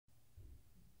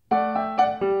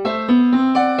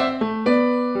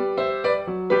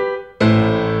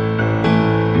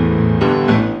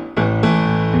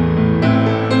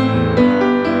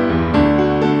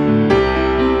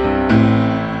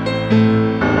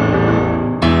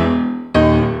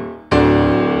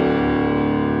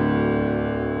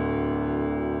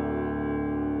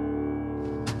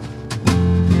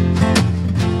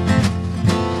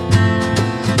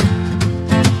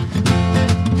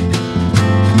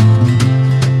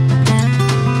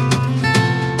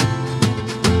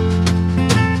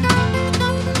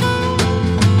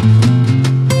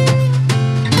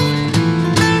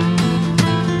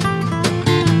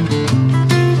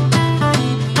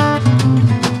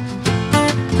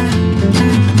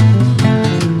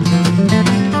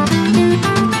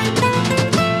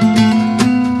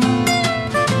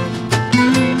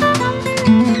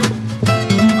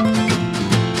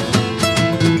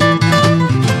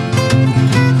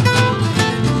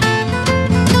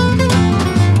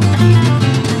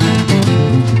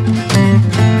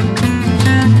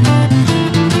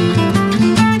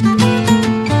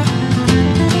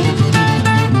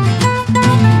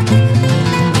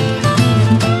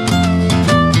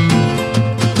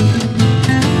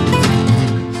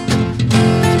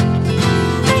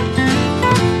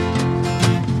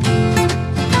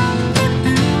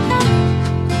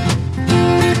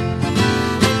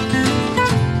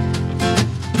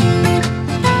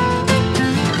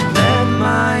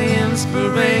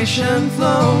ocean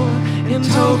flow in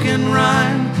token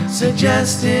rhyme,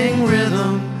 suggesting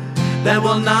rhythm that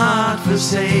will not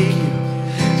forsake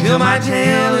you till my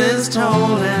tale is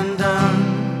told and done.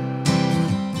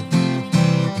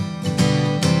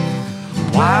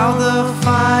 While the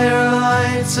fire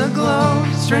lights aglow,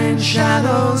 strange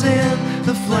shadows in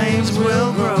the flames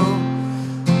will grow.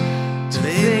 To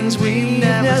things we've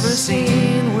never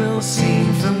seen will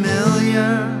seem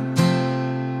familiar.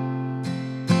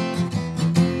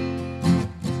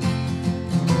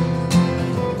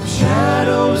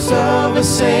 Shadows of a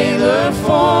sailor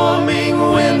forming,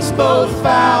 winds both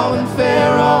foul and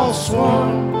fair all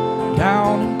sworn.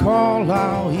 Down in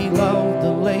Carlisle he loved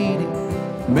a lady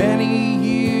many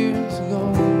years ago.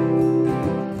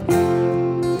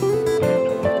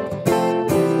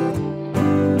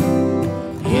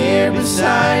 Here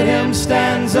beside him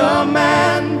stands a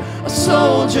man, a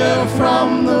soldier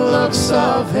from the looks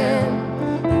of him,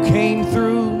 Who came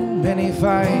through many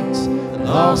fights,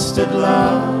 lost at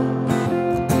love.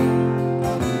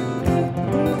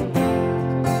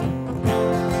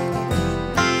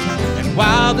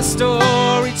 While the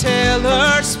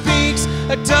storyteller speaks,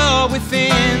 a door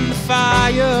within the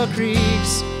fire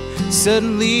creaks.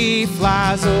 Suddenly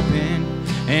flies open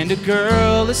and a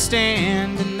girl is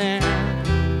standing there.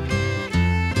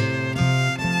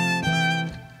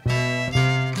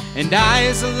 And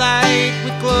eyes alight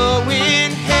with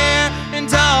glowing hair,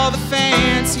 and all the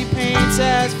fancy paints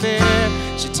as fair.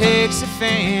 She takes a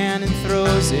fan and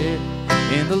throws it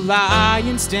in the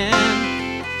lion's den.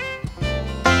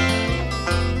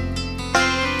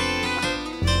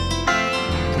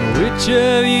 Which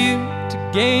of you to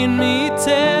gain me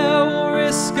tell will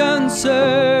risk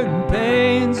uncertain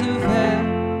pains of hell?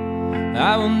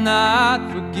 I will not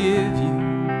forgive you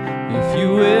if you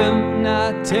will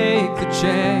not take the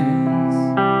chance.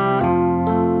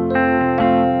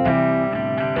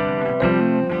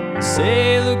 The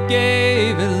sailor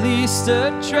gave at least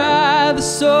a try, the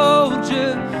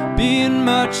soldier being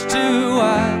much too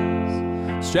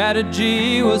wise.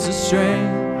 Strategy was a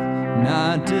strength,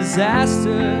 not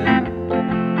disaster.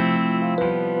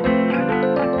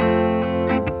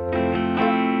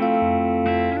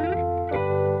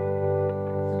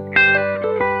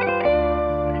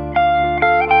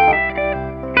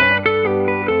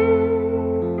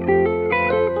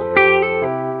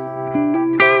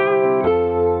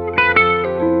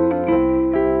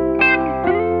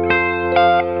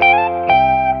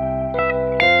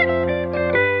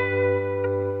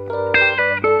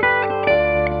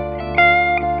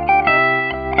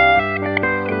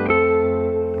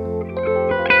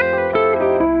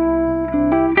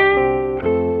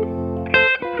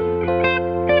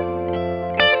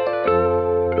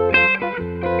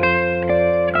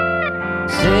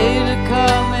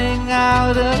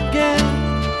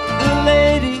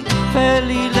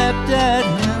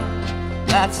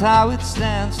 How it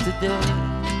stands today,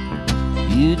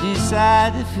 you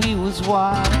decide if he was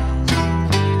wise.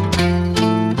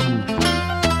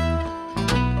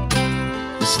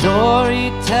 The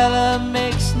storyteller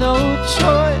makes no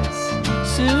choice,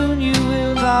 soon you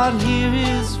will not hear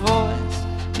his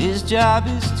voice. His job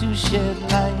is to shed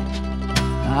light,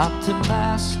 not to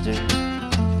master.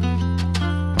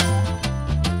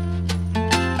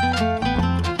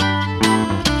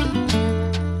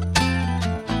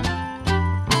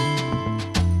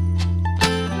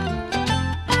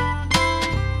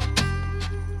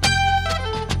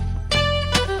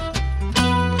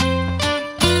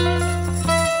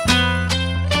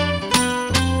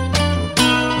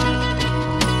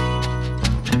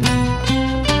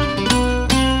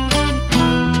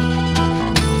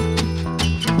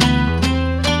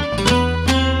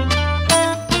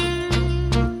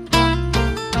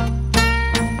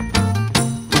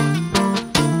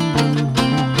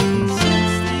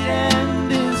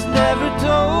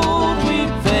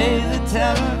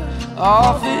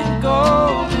 Off in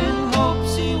gold in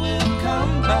hopes he will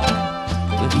come back,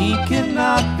 but he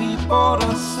cannot be bought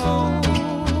or sold.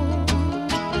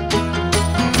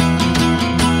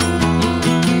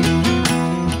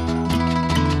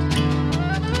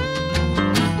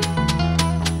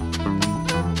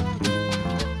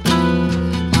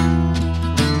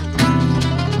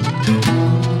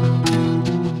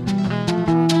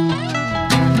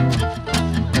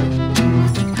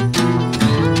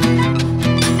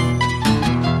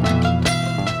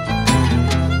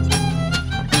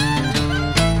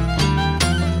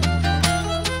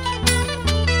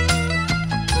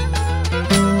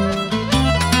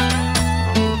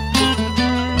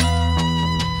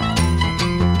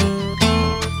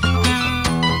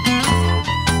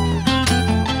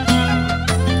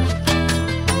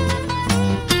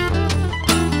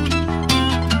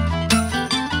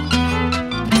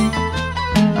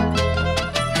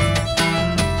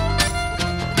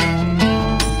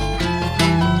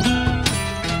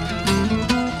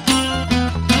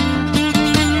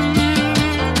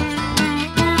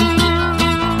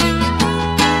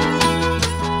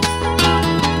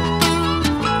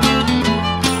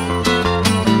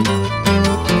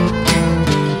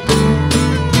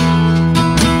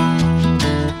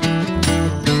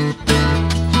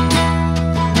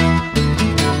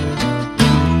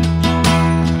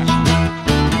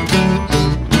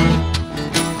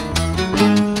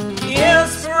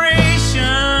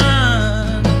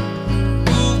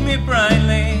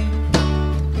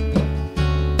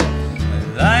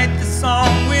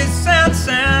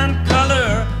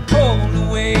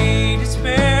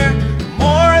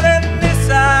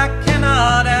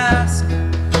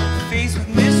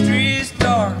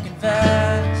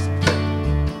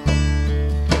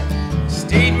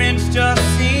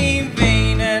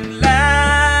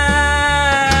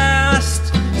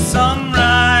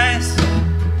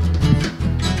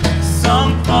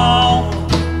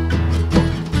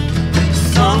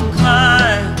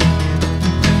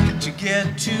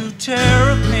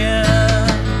 Terrapin.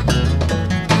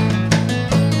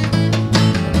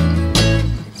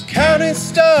 Counting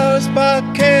stars by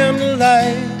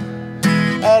candlelight,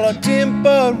 all are dim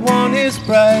but one is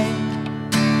bright.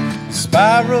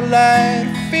 Spiral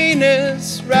light,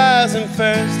 Venus rising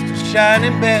first,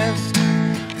 shining best.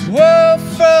 Whoa,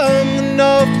 from the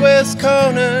northwest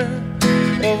corner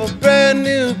of a brand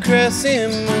new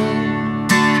crescent moon.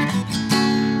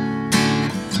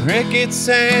 Crickets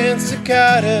and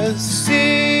cicadas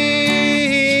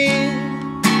sing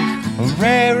a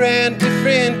rare and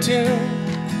different tune.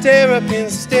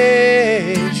 Terrapin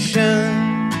Station,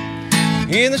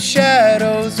 in the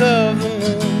shadows of the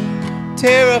moon.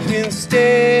 Terrapin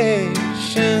Station,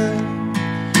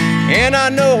 and I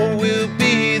know we'll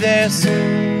be there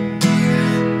soon.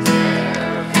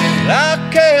 I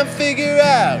can't figure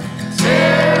out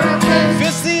if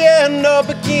it's the end or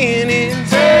beginning.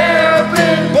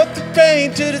 Terrapin, but the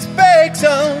train to its brakes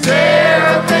on.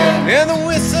 Terrapin, and the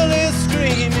whistle is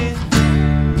screaming.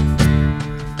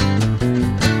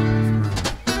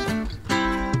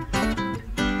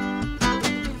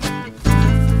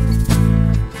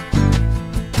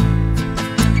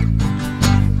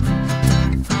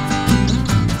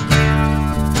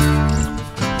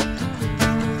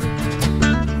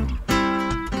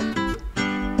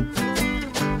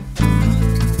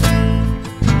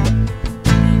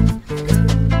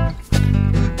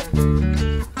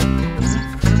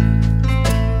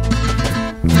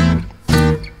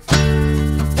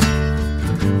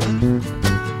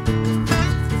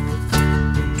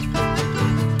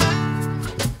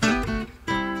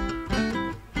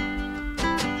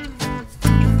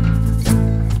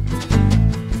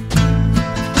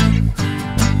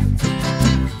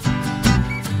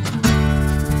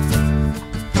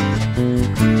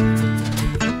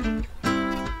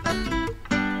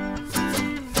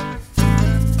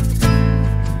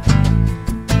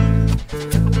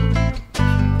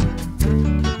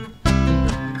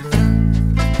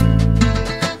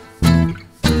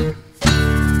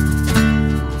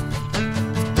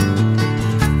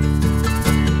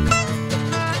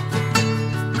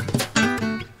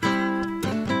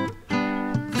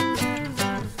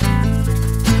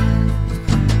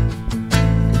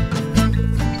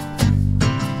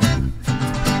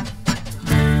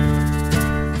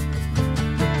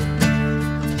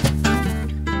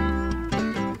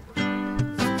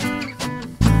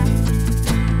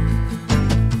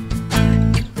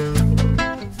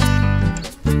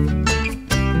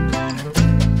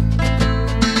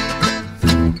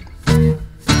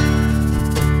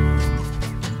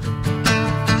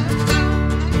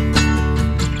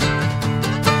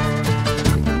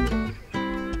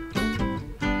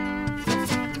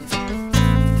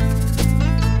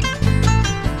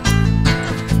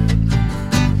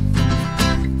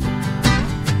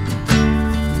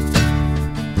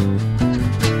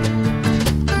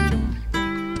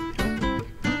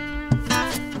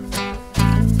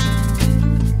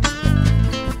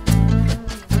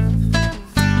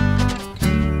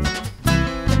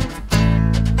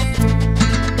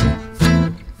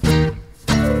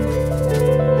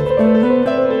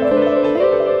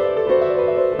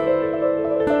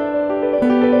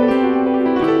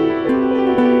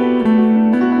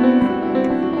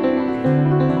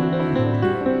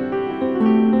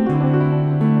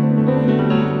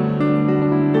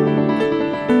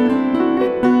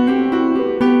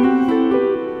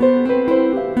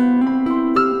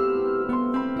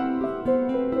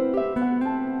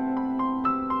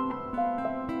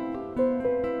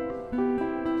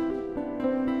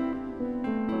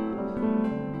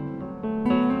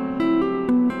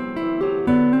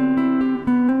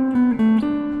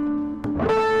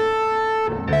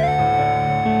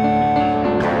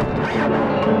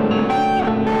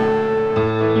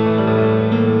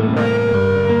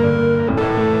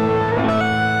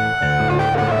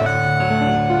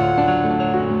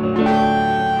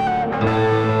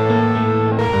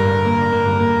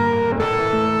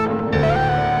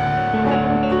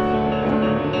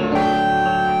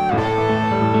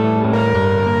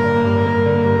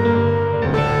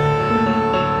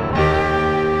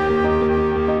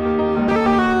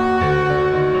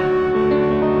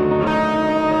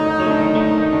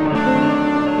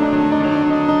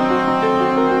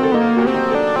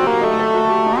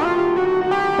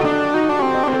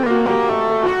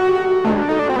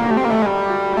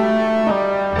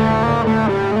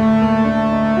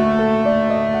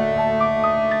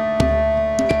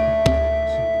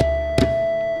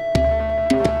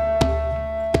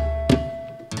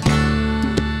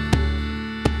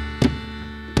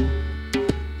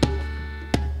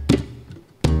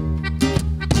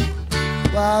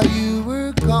 while you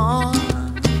were gone.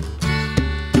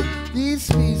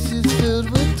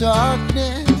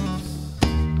 darkness.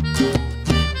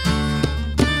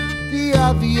 The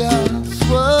obvious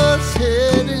was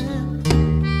hidden.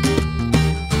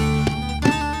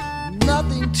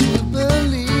 Nothing to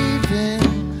believe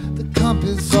in. The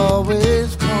compass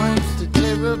always points to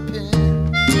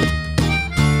Terrapin.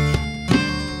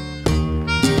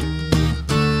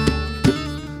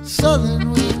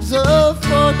 Southern winds of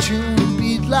fortune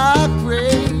beat like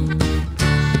rain.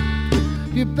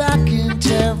 You're back in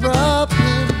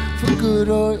Terrapin for good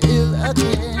or ill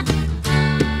again.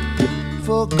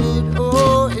 For good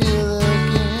or ill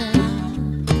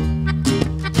again.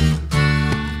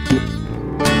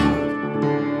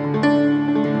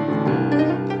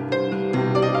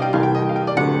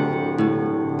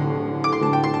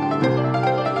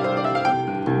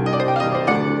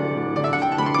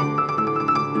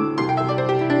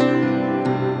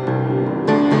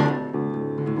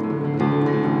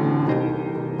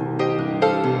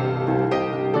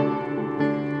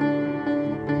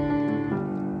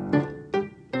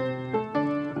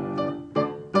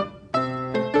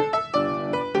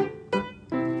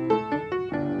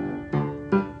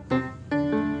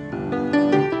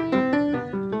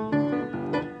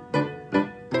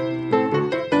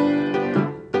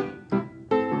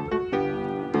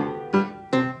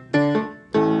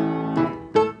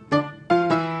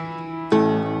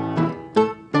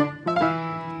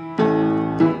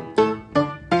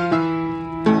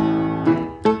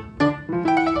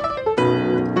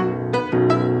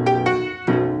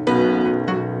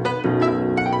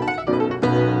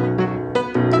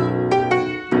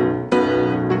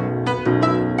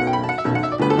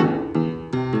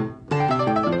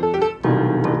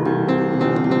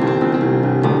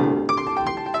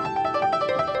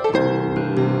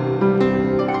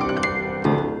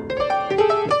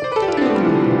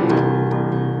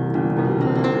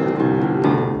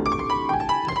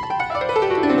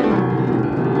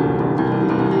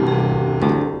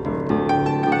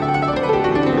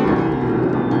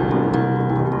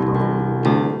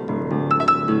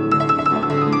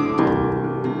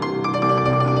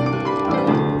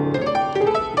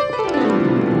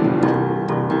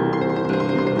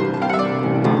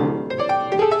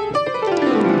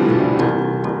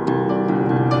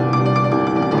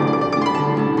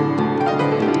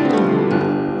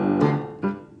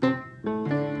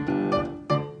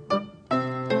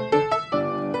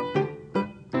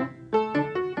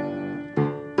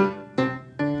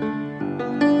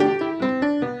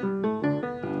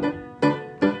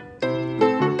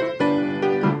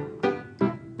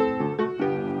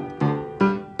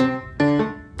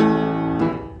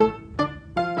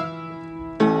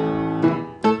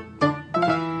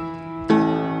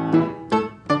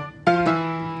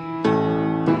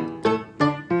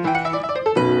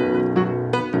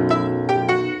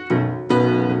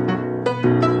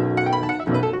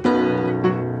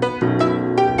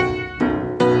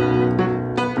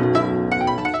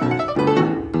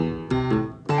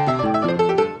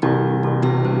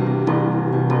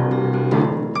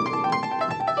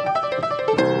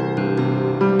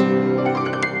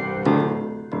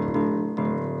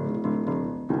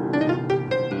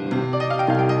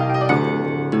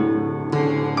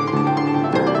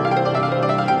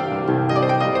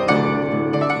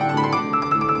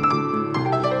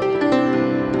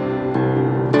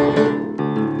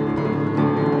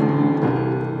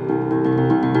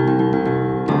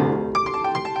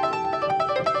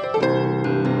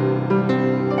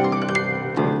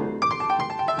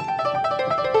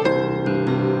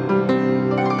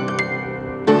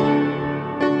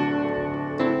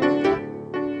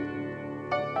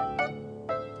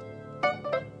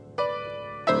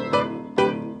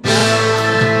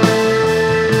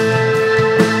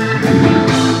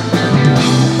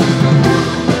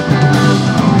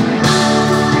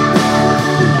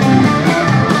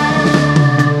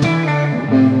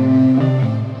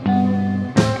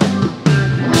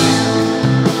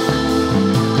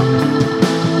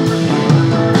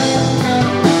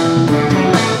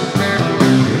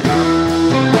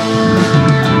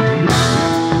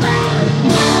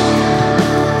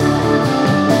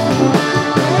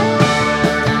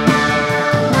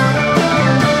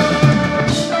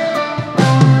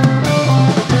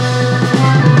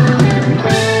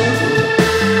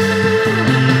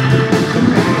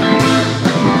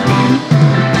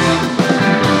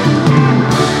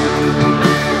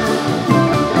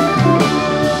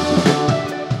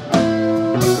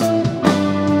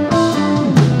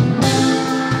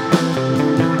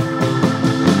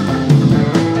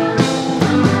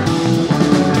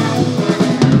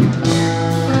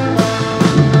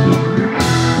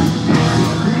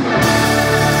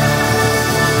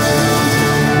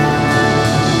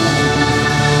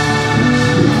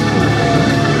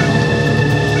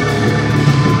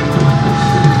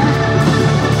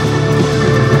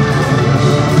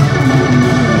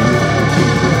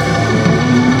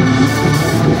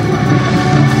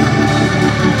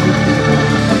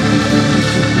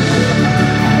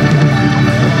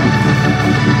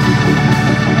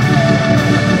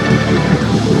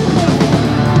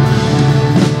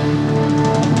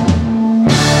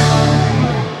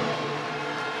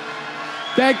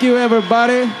 Thank you,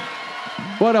 everybody.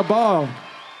 What a ball.